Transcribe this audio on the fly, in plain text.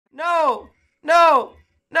No, no,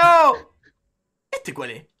 no. ¿Este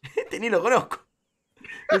cuál es? Este ni lo conozco.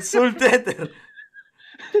 El Soul Tether.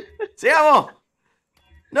 ¡Sigamos!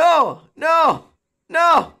 ¡No! ¡No!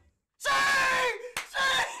 ¡No! ¡Sí! ¡Sí!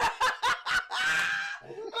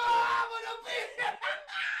 ¡Vámonos, pibe!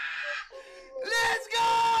 ¡Let's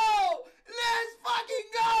go! ¡Let's fucking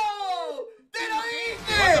go! ¡Te lo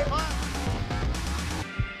dije!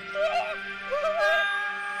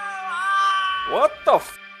 What the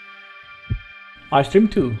f? I stream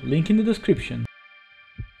too, link in the description.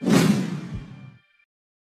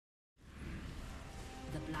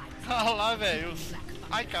 Ah lá, velho.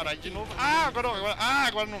 Ai, caralho, de novo.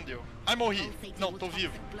 Agora não deu. Ai, morri. Não, tô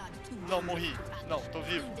vivo. Não, morri. Não, tô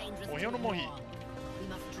vivo. Morri ou não morri?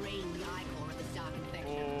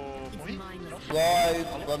 Morri?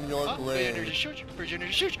 Não. Perdi energy shield? Perdi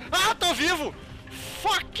energy shield? Ah, tô vivo!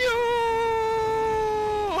 Fuck you!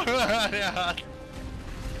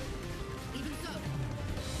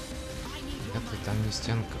 Это там не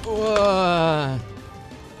стенка.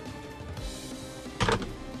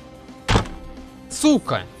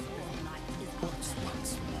 Сука!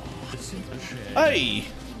 Hey!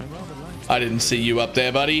 I didn't see you up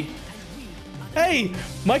there, buddy. Hey!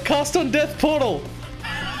 My cast on death portal!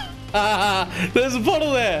 There's a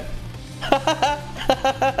portal there!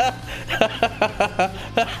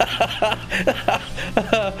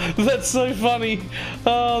 That's so funny!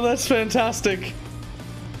 Oh, that's fantastic!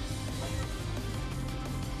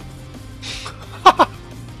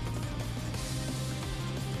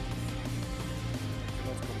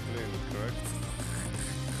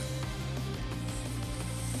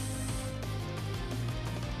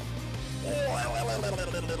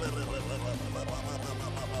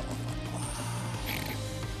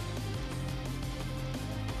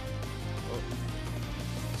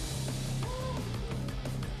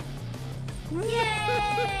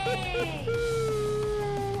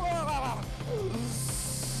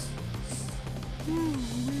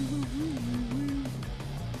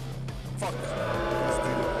 Fuck.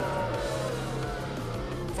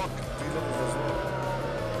 Fuck.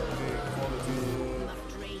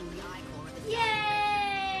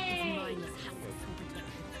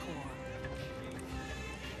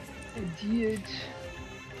 Idiot.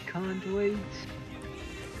 Can't wait.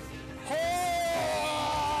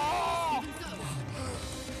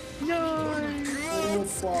 No! Oh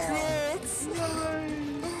fuck! Oh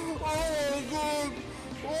my god!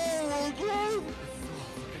 Oh my god!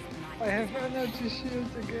 I have energy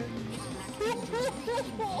shields again.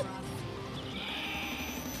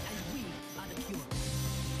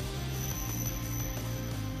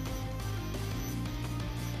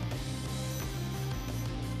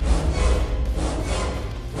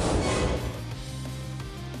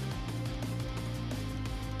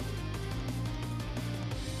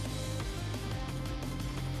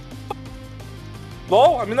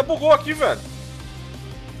 LOL, a mina bugou aqui, velho.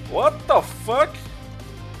 What the fuck?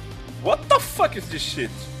 What the fuck is this shit?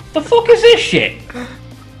 The fuck is this shit?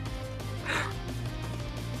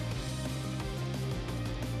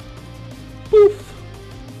 Poof.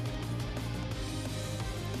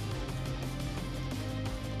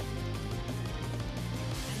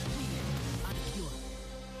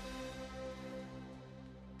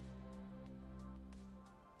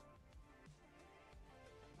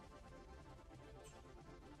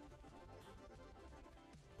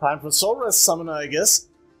 Time for Soul Rest Summoner, I guess.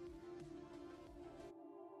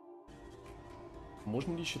 Was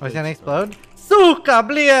he gonna explode? Suka,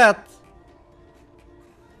 BLIGHT!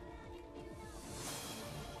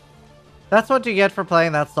 That's what you get for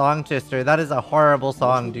playing that song, Chister. That is a horrible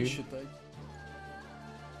song, dude.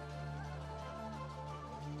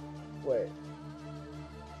 Wait.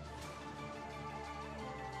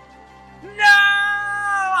 No!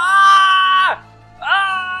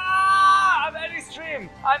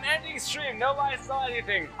 I'm ending stream. Nobody saw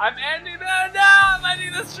anything. I'm ending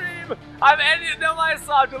the stream. I'm ending. Nobody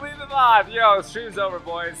saw. Delete the live. Yo, stream's over,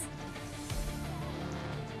 boys.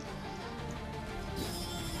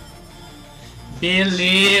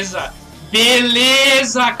 Beleza.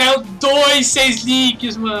 Beleza. Caiu 6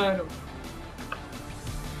 leaks, mano.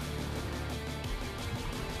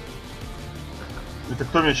 Это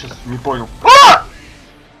кто меня сейчас не понял?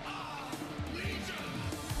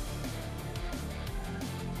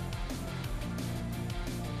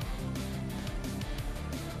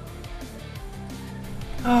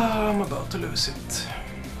 I'm about to lose it.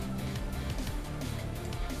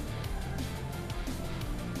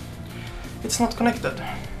 It's not connected,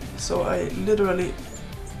 so I literally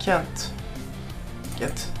can't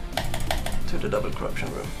get to the double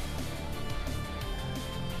corruption room.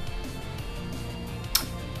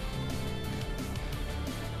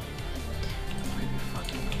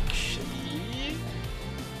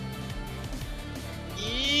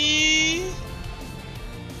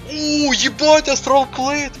 Ебать, астрал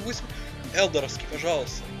плейт! Элдоровский,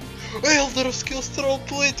 пожалуйста. Элдоровский астрал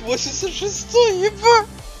плейт 86-й, ебать!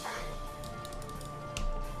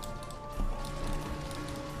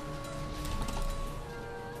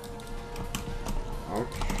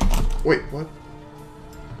 Wait, what?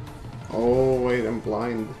 Oh, wait, I'm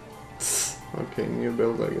blind. Okay, new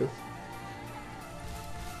build, I guess.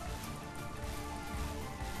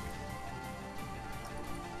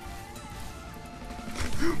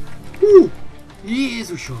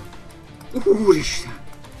 Jezusiu! Uryś się!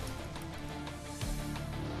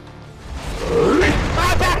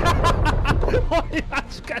 Oj,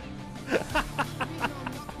 Maczka!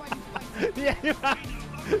 Nie ma!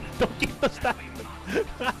 Do kim dostałem?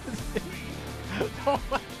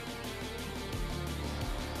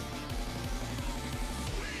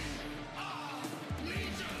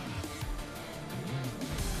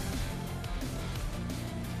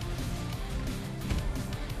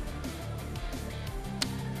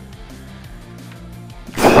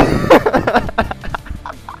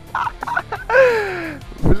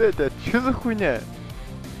 Блять, а чё за хуйня?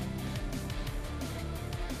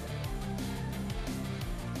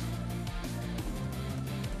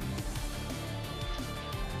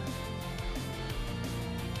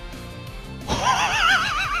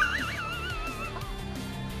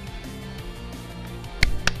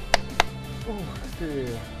 Ух ты.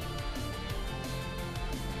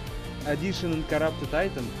 Addition Incorrupted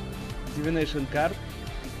Item, Divination Card,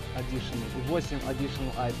 Additional и 8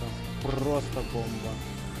 Additional Items. Просто бомба.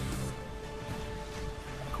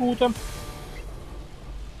 Круто.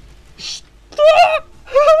 Что?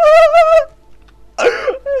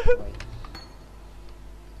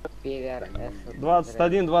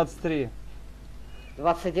 21-23.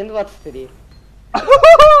 21-23.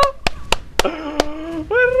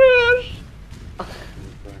 Хорош!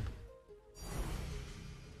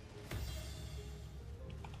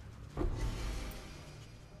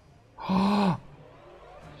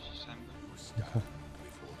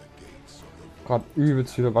 Gerade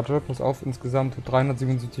übelst viele. Warte, pass auf, insgesamt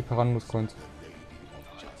 377 Paranus-Coins.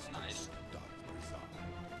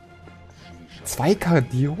 2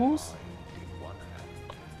 Kardiros?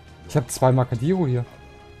 Ich habe 2 Makadiro hier.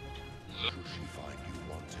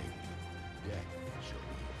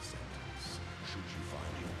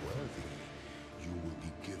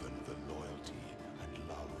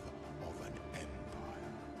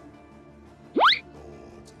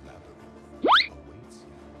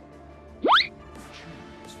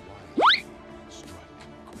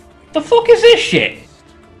 The fuck is this shit?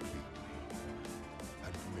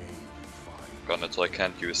 Gone it so I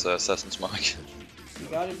can't use Assassin's Mark. You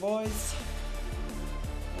got it, boys.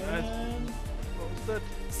 And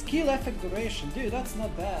skill effect duration, dude, that's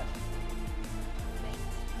not bad.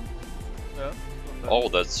 Yeah. Oh,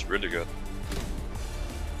 that's really good.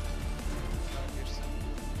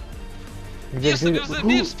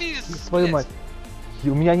 Твою мать.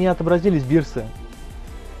 У меня не отобразились бирсы.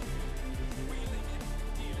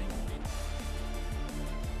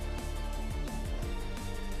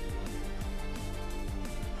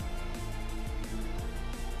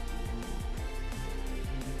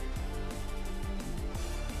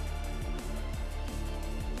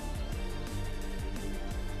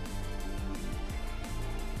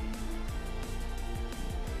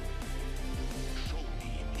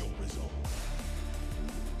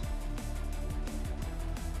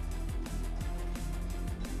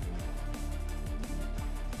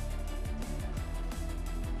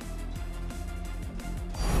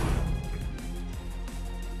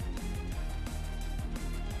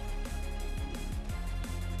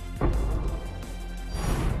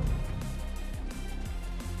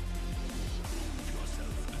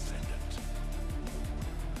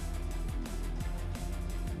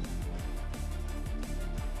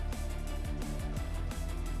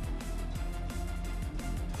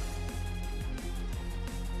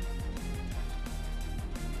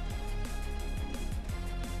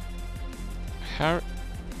 How?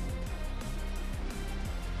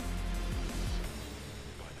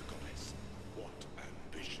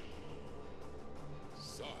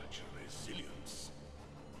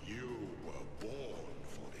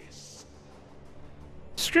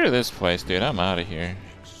 Screw this place, dude. I'm out of here.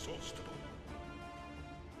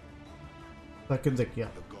 Second deck, yeah.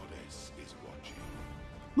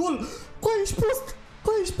 LOL! Qual ești prost?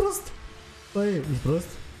 Qual ești prost? Băi, ești prost?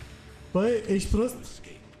 Băi, ești prost?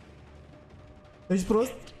 Ești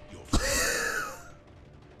prost?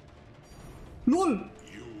 LOL!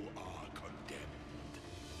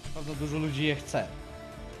 Bardzo dużo ludzi je chce.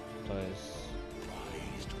 To jest...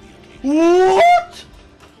 What?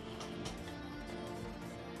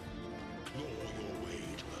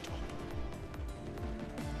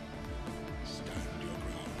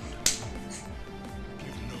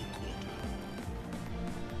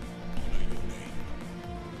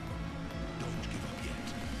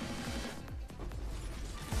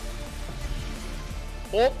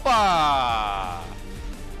 Opa!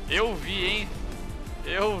 Eu vi, hein?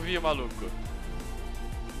 Eu vi, maluco.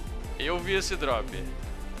 Eu vi esse drop.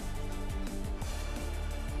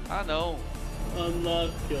 Ah, não.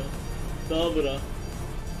 Anaka. Dobra.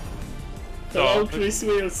 Dobra. Hello, Chris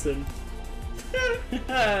Wilson.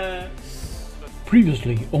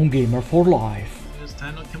 Previously on Gamer for Life. This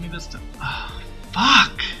time, don't kill me this time. Ah,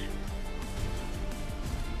 fuck!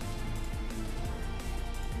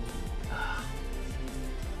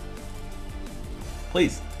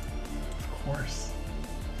 Please. Of course.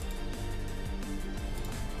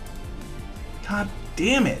 God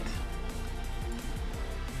damn it.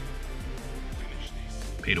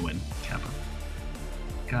 Pay to win, Kappa.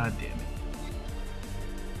 God damn it.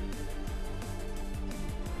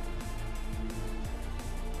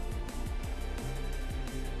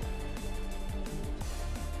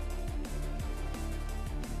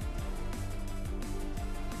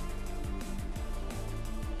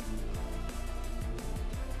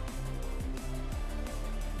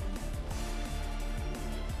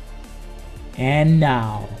 And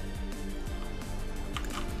now,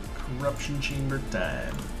 Corruption Chamber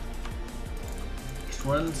time. Just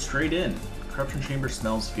run straight in. Corruption Chamber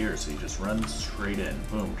smells fierce, so you just run straight in.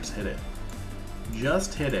 Boom, just hit it.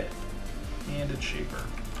 Just hit it. And it's Shaper.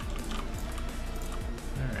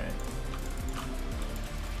 Alright.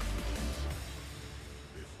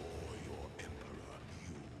 Before your emperor,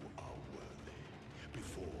 you are worthy.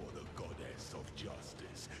 Before the goddess of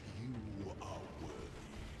justice, you are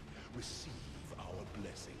worthy. Receive our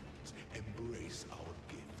blessings, embrace our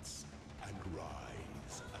gifts, and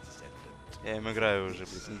rise ascendant. Я им играю уже,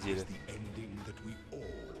 блядь, неделю.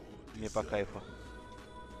 Мне по кайфу.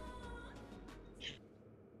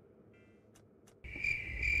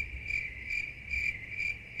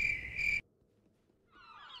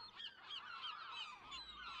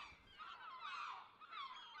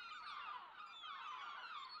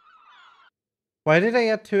 Why did I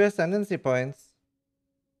get 2 ascendancy points?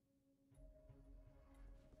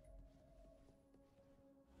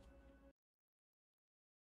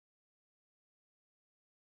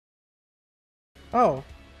 Oh,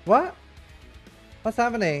 what? What's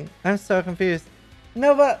happening? I'm so confused.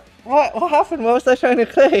 No, but what happened? What was I trying to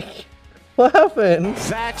click? What happened?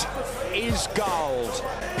 That is gold.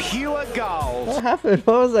 Pure gold. What happened?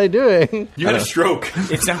 What was I doing? You had a stroke.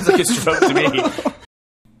 It sounds like a stroke to me.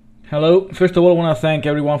 hello. First of all, I want to thank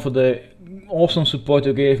everyone for the awesome support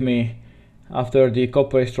you gave me after the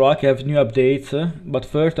copyright strike. I have new updates, but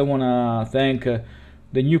first I want to thank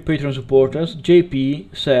the new Patreon supporters: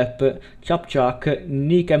 JP, Sepp, Chapchak,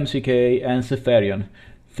 Nick MCK, and Seferion.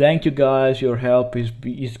 Thank you guys, your help is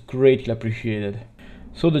greatly appreciated.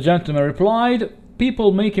 So the gentleman replied,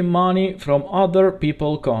 people making money from other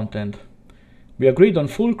people content. We agreed on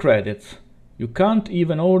full credits. You can't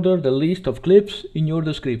even order the list of clips in your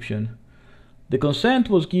description. The consent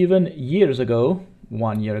was given years ago,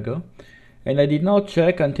 1 year ago, and I did not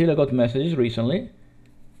check until I got messages recently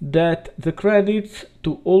that the credits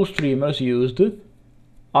to all streamers used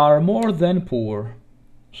are more than poor,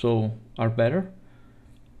 so are better,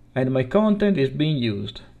 and my content is being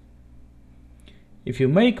used. If you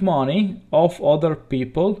make money off other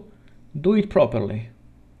people, do it properly.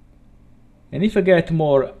 And if I get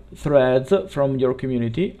more threads from your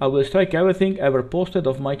community, I will strike everything ever posted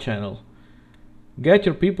of my channel. Get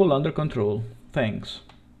your people under control. Thanks.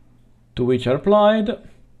 To which I replied,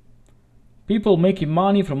 people making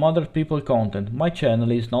money from other people's content. My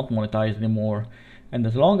channel is not monetized anymore, and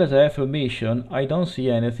as long as I have permission, I don't see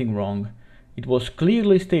anything wrong. It was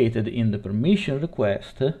clearly stated in the permission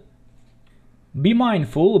request. Be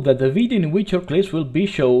mindful that the video in which your clips will be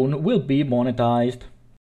shown will be monetized.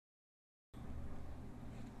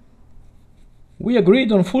 We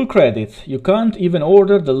agreed on full credits. You can't even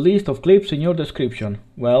order the list of clips in your description.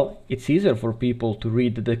 Well, it's easier for people to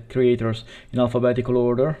read the creators in alphabetical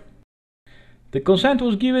order. The consent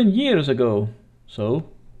was given years ago, so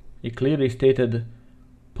it clearly stated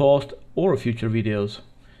post or future videos.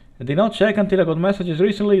 I did not check until I got messages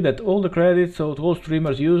recently that all the credits of all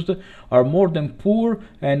streamers used are more than poor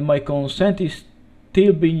and my consent is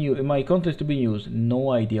still being used. My content is still being used.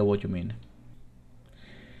 No idea what you mean.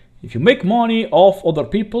 If you make money off other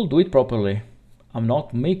people, do it properly. I'm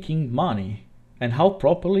not making money. And how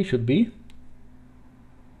properly should be?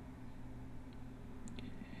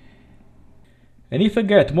 And if I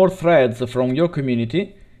get more threads from your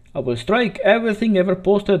community, I will strike everything ever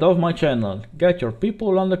posted of my channel. Get your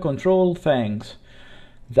people under control, thanks.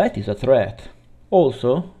 That is a threat.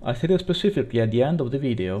 Also, I stated specifically at the end of the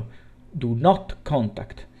video, do not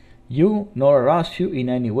contact you nor harass you in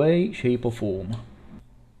any way, shape or form.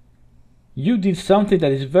 You did something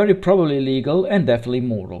that is very probably illegal and definitely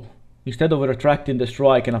immoral. Instead of retracting the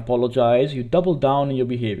strike and apologize, you double down on your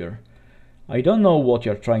behavior. I don't know what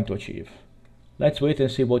you're trying to achieve. Let's wait and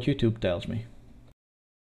see what YouTube tells me.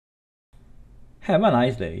 Have a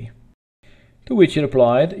nice day. To which he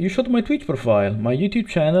replied, you shot my Twitch profile, my YouTube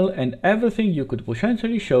channel and everything you could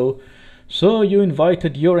potentially show, so you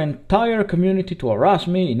invited your entire community to harass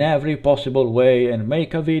me in every possible way and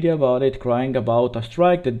make a video about it crying about a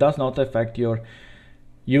strike that does not affect you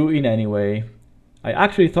in any way. I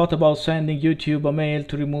actually thought about sending YouTube a mail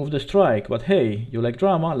to remove the strike, but hey, you like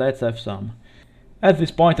drama, let's have some. At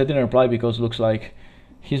this point I didn't reply because it looks like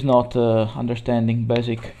he's not understanding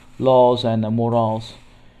basic laws and morals.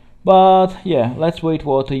 But yeah, let's wait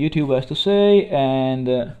what YouTube has to say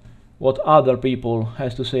and what other people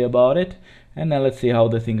has to say about it, and then let's see how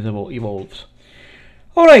the things evolves.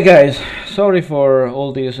 Alright guys, sorry for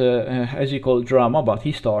all this as he called drama, but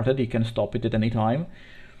he started, he can stop it at any time.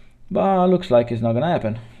 But looks like it's not gonna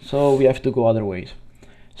happen, so we have to go other ways.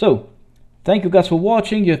 So, thank you guys for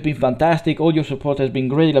watching, you have been fantastic, all your support has been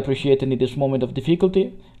greatly appreciated in this moment of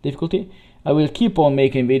difficulty. I will keep on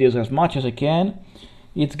making videos as much as I can.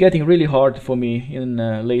 It's getting really hard for me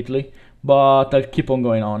lately, but I'll keep on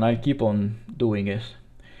going on, I'll keep on doing it.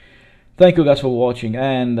 Thank you guys for watching,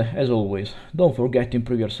 and as always, don't forget to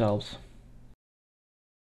improve yourselves.